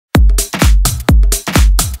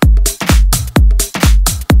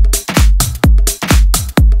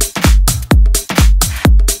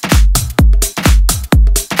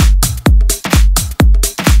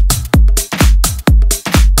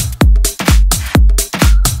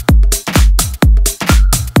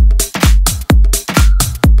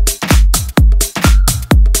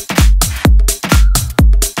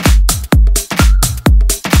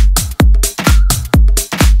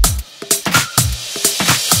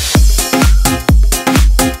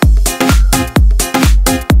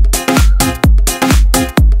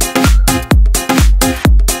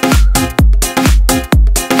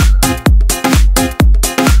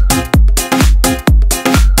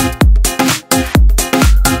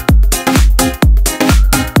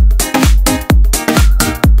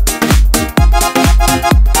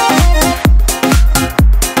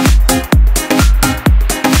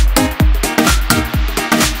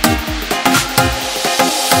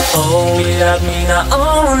Dean-Radmina,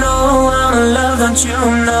 oh no, I'm in love, don't you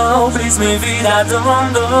know? Please mi vida,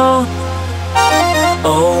 don't go.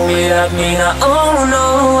 Oh, Dean-Radmina, oh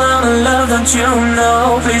no, I'm in love, don't you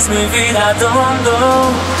know? Please mi vida, don't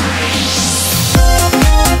go.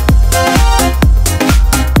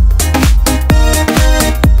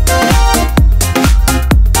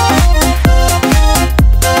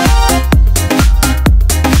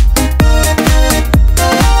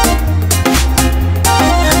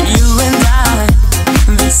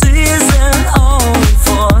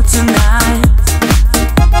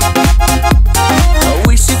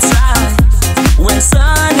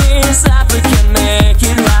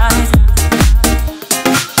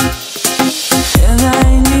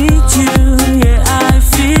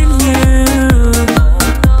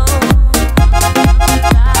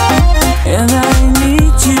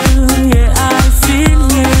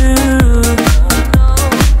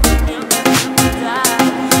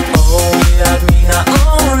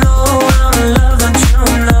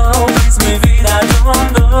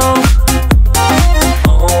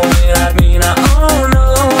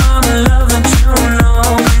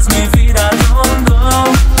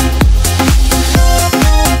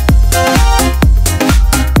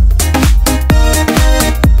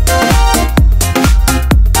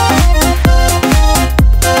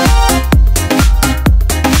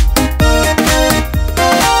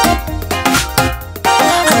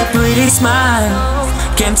 Smile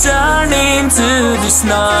can turn into this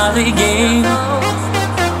naughty game.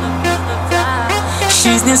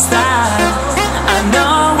 She's new style, I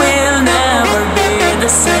know we'll never be the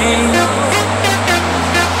same.